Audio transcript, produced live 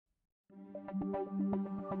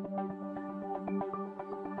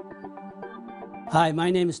Hi,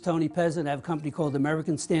 my name is Tony Pezza, and I have a company called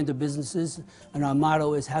American Standard Businesses, and our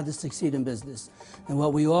motto is how to succeed in business. And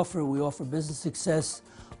what we offer business success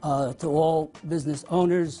to all business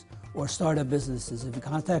owners or startup businesses. If you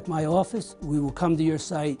contact my office, we will come to your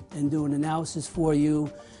site and do an analysis for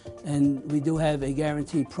you, and we do have a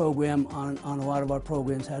guaranteed program on a lot of our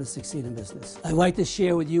programs, how to succeed in business. I'd like to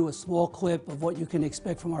share with you a small clip of what you can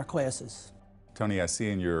expect from our classes. Tony, I see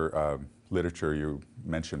in your literature you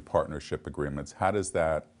mentioned partnership agreements. How does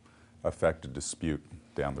that affect a dispute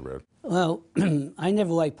down the road? Well, I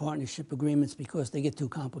never like partnership agreements because they get too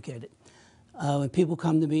complicated. When people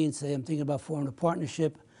come to me and say, I'm thinking about forming a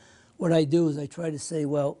partnership, what I do is I try to say,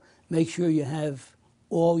 well, make sure you have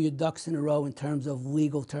all your ducks in a row in terms of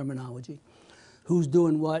legal terminology. Who's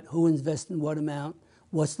doing what, who invests in what amount,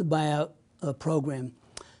 what's the buyout program.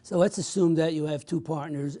 So let's assume that you have two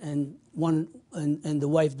partners and the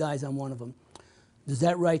wife dies on one of them. Does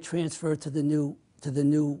that right transfer to the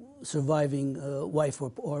new surviving wife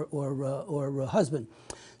or husband?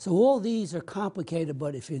 So all these are complicated,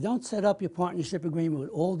 but if you don't set up your partnership agreement with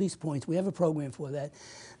all these points, we have a program for that,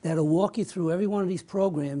 that'll walk you through every one of these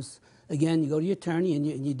programs. Again, you go to your attorney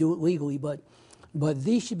and you do it legally, but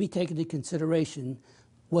these should be taken into consideration.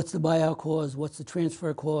 What's the buyout clause? What's the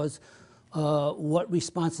transfer clause? What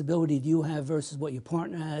responsibility do you have versus what your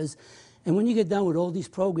partner has? And when you get done with all these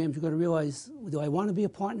programs, you're going to realize, do I want to be a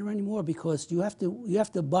partner anymore? Because you have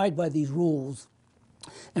to abide by these rules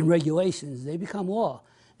and regulations. They become law.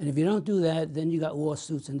 And if you don't do that, then you got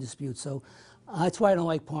lawsuits and disputes. So that's why I don't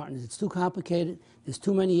like partners. It's too complicated. There's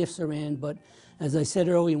too many ifs or ands. But as I said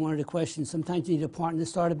earlier in one of the questions, sometimes you need a partner to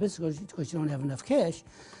start a business because you don't have enough cash.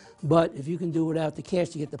 But if you can do without the cash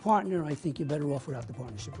to get the partner, I think you're better off without the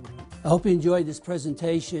partnership agreement. I hope you enjoyed this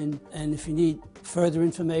presentation, and if you need further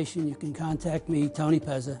information, you can contact me, Tony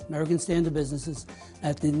Pezza, American Standard Businesses,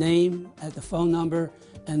 at the name, at the phone number,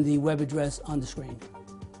 and the web address on the screen.